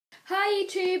Hi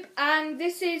YouTube, and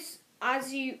this is,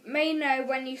 as you may know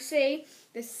when you see,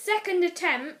 the second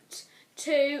attempt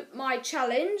to my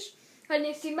challenge. And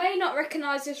if you may not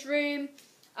recognise this room,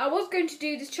 I was going to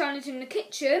do this challenge in the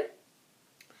kitchen,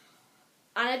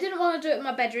 and I didn't want to do it in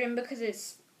my bedroom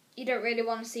because you don't really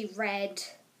want to see red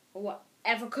or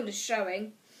whatever colour's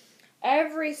showing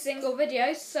every single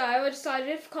video, so I decided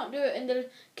if I can't do it in the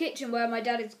kitchen where my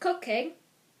dad is cooking,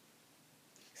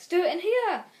 let's do it in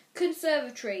here.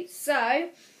 Conservatory. So,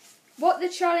 what the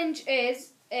challenge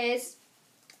is this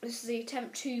is the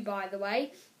attempt 2 by the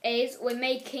way, is we're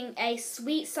making a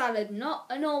sweet salad, not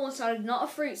a normal salad, not a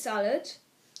fruit salad,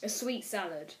 a sweet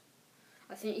salad.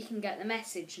 I think you can get the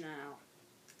message now.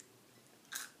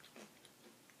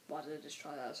 Why did I just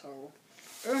try that? That's horrible.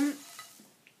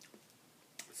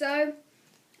 So,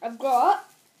 I've got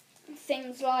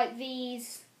things like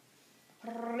these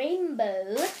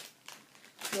rainbow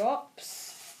drops.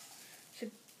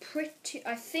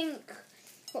 I think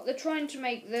what they're trying to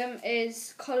make them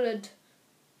is coloured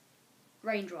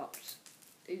raindrops.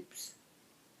 Oops.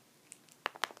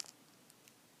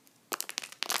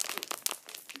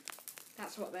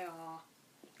 That's what they are.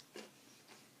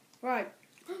 Right.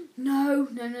 No,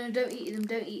 don't eat them,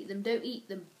 don't eat them, don't eat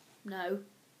them. No.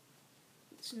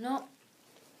 It's not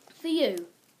for you.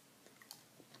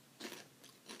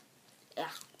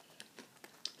 Yeah.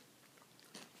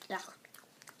 Yeah.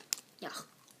 Yeah.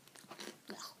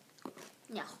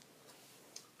 Yeah.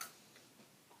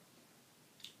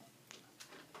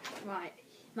 Right,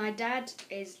 my dad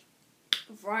is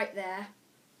right there.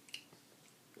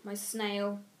 My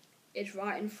snail is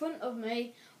right in front of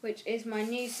me, which is my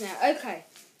new snail. Okay,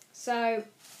 so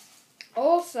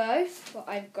also what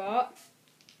I've got.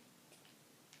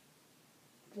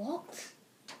 What?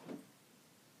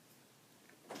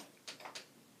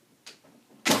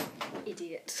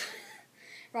 Idiot.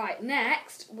 Right,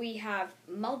 next we have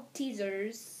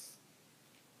Maltesers.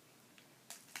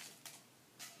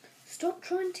 Stop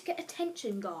trying to get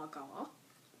attention, Gaga.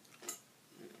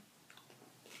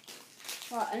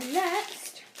 Right, and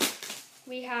next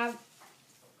we have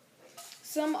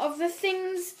some of the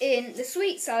things in the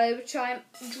sweet salad which I'm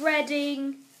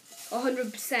dreading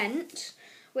 100%,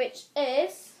 which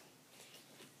is,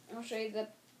 I'll show you the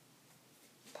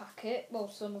packet, well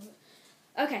some of it.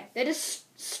 Okay, they're just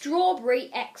strawberry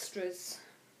extras.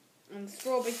 And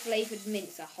strawberry flavoured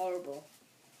mints are horrible.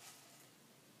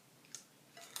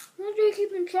 Why do you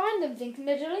keep on trying them thinking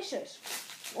they're delicious?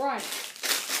 Right.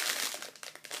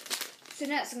 So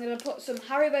next I'm going to put some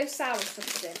Haribo sour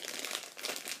stuff in.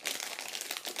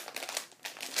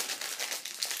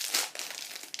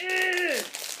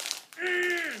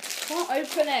 Can't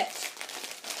open it.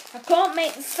 I can't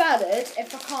make the salad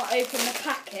if I can't open the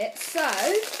packet, so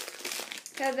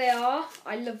here they are.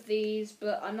 I love these,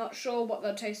 but I'm not sure what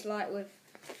they'll taste like with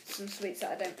some sweets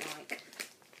that I don't like.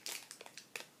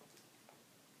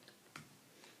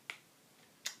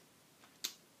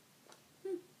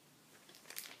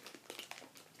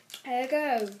 There you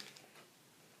go.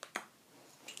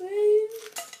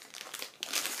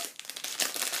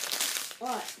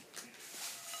 Right.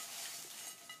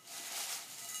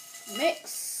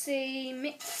 Mixy,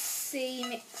 mixy,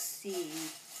 mixy.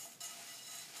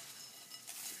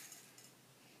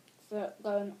 So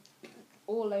going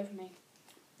all over me.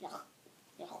 Yeah.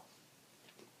 Yeah.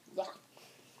 Yeah.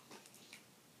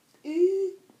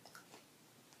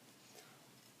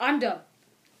 I'm done.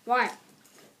 Right.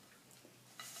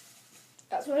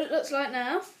 That's what it looks like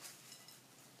now.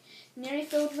 Nearly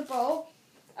filled the bowl.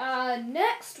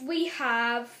 Next we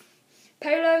have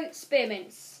Polo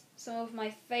Spearmints. Some of my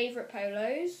favourite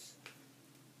Polos.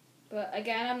 But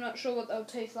again, I'm not sure what they'll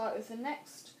taste like with the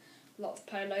next lot of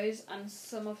Polos and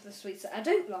some of the sweets that I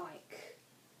don't like.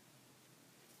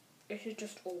 This is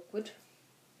just awkward.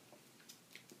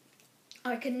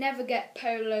 I can never get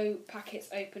Polo packets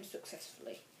open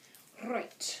successfully.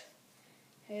 Right.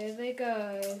 Here they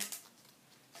go.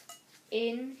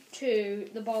 Into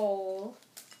the bowl.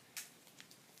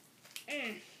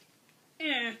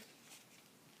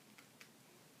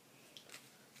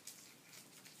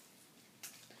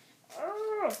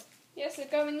 Oh, yes, they're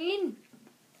going in.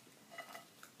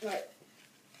 Right.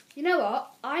 You know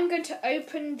what? I'm going to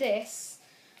open this,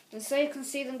 and so you can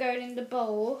see them going in the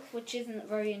bowl, which isn't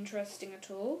very interesting at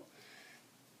all.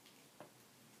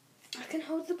 I can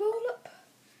hold the bowl up.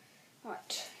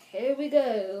 Right, here we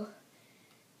go.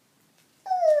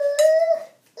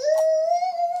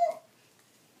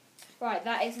 Right,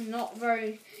 that is not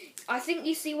very... I think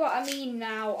you see what I mean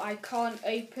now. I can't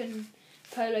open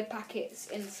Polo packets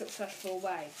in a successful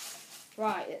way.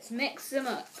 Right, let's mix them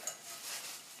up.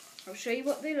 I'll show you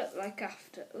what they look like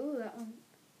after. Ooh, that one.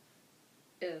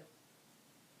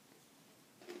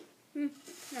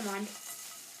 Never mind.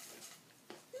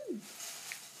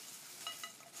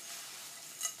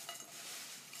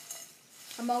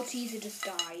 A Malteser just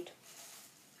died.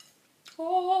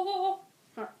 Oh.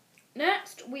 Right.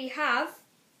 Next we have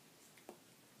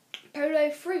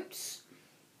Polo fruits.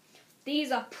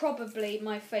 These are probably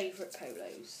my favourite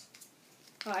polos.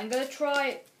 Right, I'm going to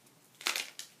try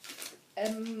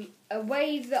a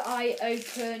way that I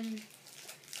open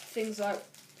things like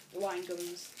wine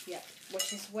gums,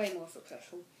 which is way more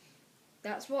successful.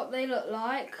 That's what they look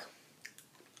like.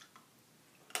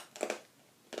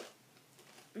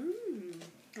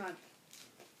 Right,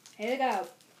 here we go.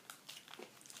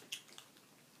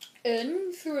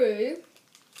 In through,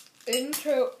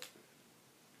 into.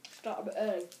 Start a bit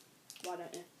early. Why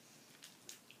don't you?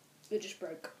 It just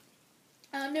broke.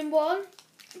 And in one,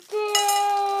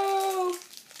 go!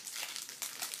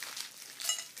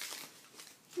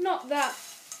 Not that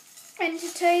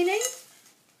entertaining.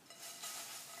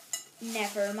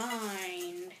 Never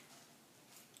mind.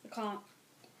 I can't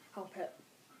help it.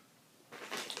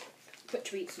 But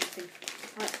to eat something.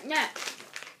 Right, next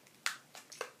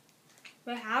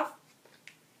we have.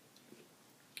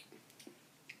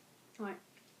 Right,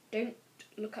 don't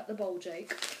look at the bowl,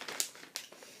 Jake.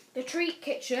 The Treat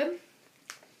Kitchen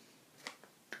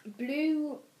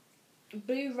blue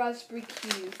raspberry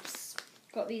cubes.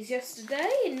 Got these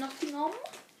yesterday in Nottingham.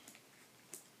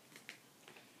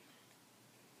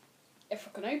 If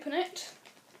I can open it.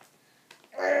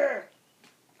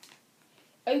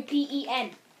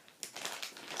 OPEN.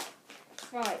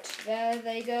 Right, there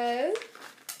they go.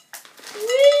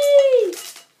 Whee!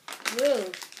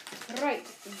 Whoa. Right,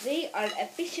 they are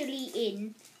officially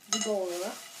in the bowl.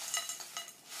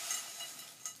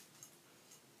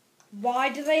 Why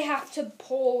do they have to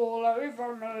pour all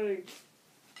over me?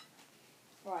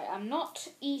 Right, I'm not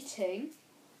eating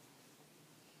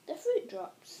the fruit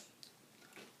drops.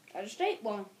 I just ate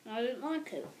one. I didn't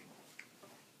like it.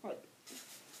 Right.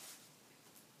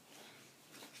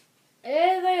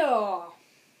 Here they are.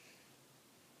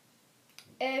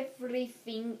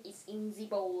 Everything is in the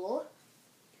bowl.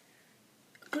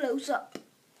 Close up.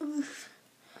 Oof.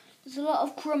 There's a lot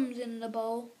of crumbs in the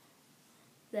bowl.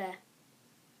 There.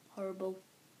 Horrible.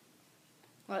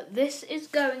 Right, this is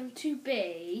going to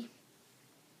be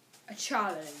a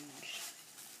challenge.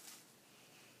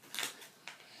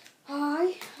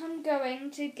 I am going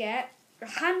to get a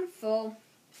handful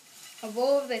of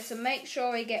all of this and make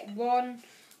sure I get one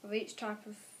of each type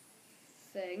of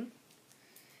thing.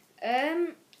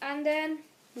 And then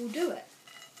we'll do it.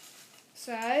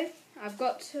 So I've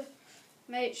got to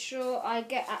make sure I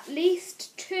get at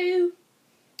least 2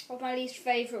 of my least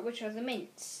favourite, which are the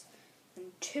mints. And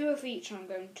 2 of each I'm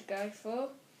going to go for.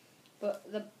 But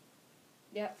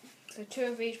so 2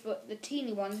 of each, but the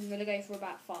teeny ones I'm going to go for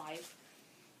about 5.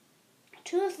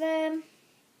 2 of them,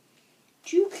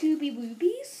 2 Cubie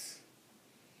Woobies,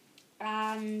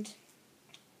 and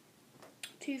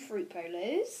 2 Fruit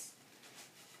Polos,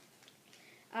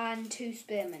 and 2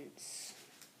 Spearmints,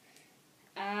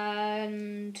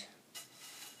 and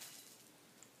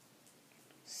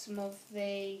some of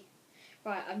the...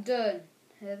 Right, I'm done.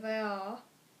 Here they are.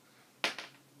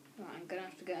 Right, I'm going to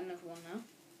have to get another one now.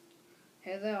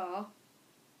 Here they are.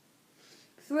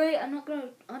 3, I don't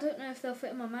know if they'll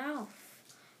fit in my mouth.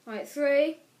 Right,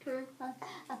 3, 2, 1.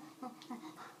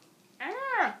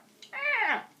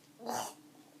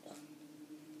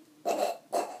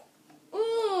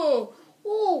 Ooh,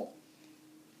 ooh.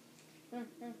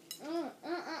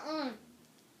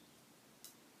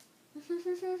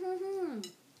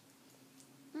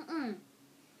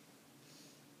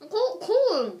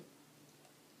 Cool.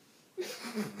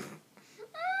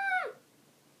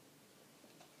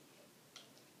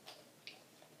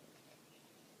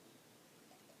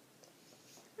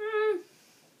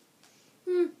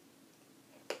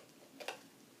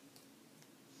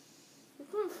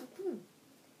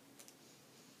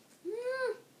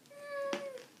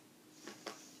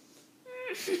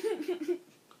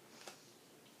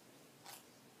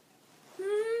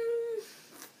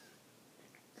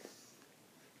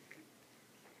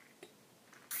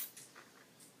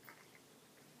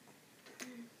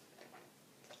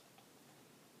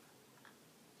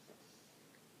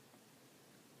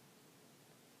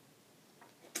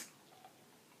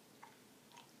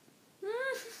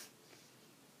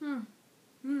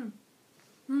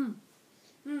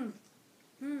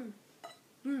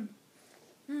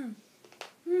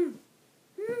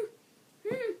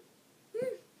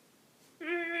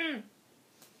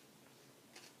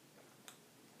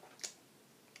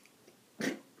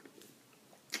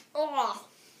 Oh,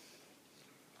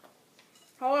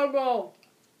 horrible.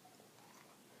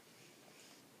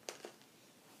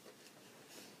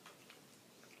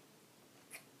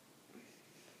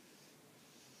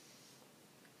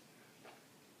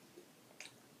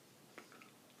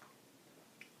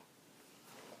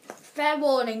 Fair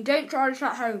warning, don't try this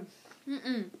at home.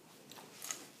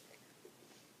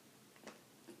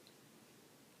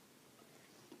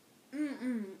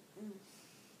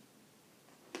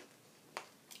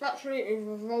 That's really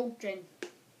revolting.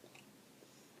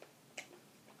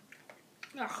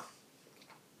 Ugh.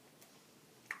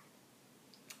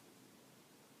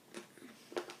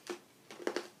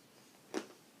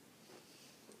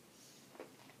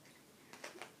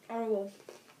 Horrible.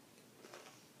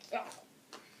 Ugh.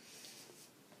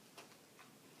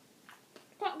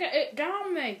 Can't get it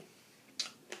down me.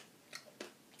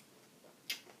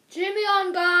 Cheer me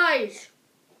on, guys.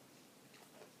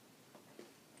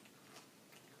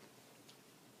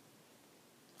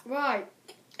 Right.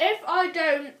 If I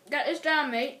don't get this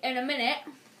down me in a minute,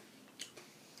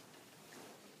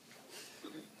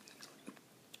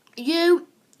 you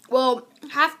will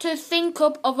have to think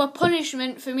up of a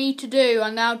punishment for me to do,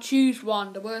 and I'll choose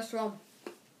one, the worst one.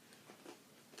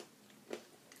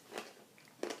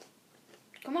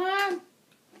 Come on.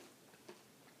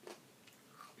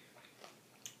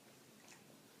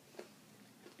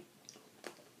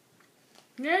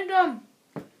 Nearly done.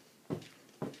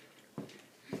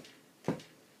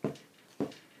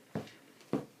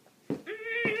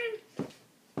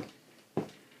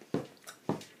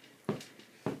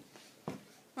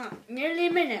 Right, nearly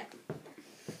a minute.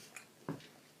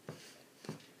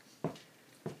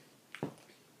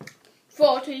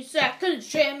 "40 seconds,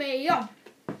 cheer me on."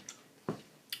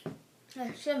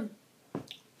 Listen.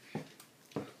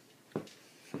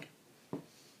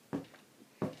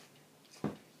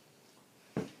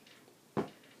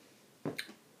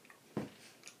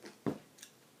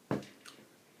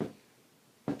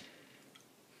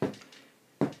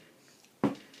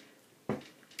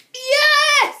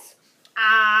 Yes!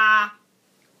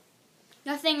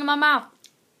 Nothing in my mouth.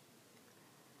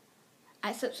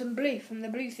 Except some blue from the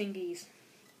blue thingies.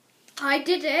 I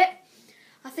did it,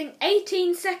 I think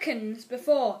 18 seconds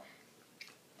before.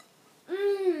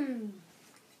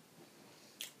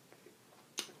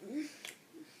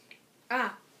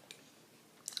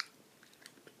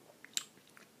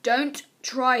 Don't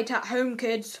try it at home,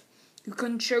 kids. You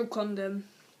can choke on them.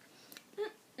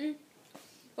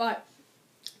 Right.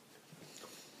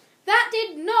 That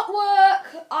did not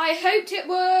work. I hoped it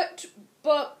worked,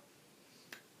 but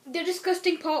the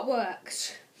disgusting part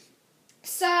works.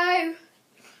 So,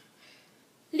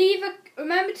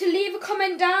 remember to leave a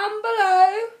comment down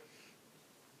below,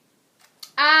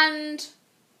 and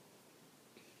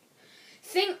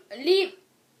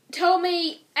tell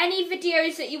me any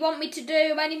videos that you want me to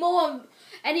do, any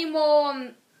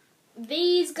more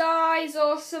these guys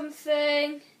or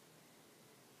something,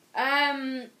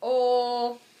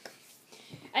 or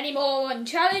any more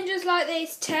challenges like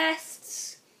these,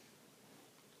 tests,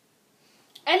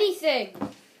 anything.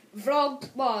 Vlog,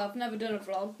 well, I've never done a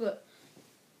vlog, but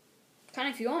can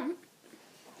if you want.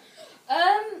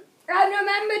 And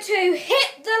remember to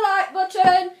hit the like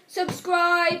button,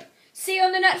 subscribe, see you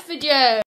on the next video.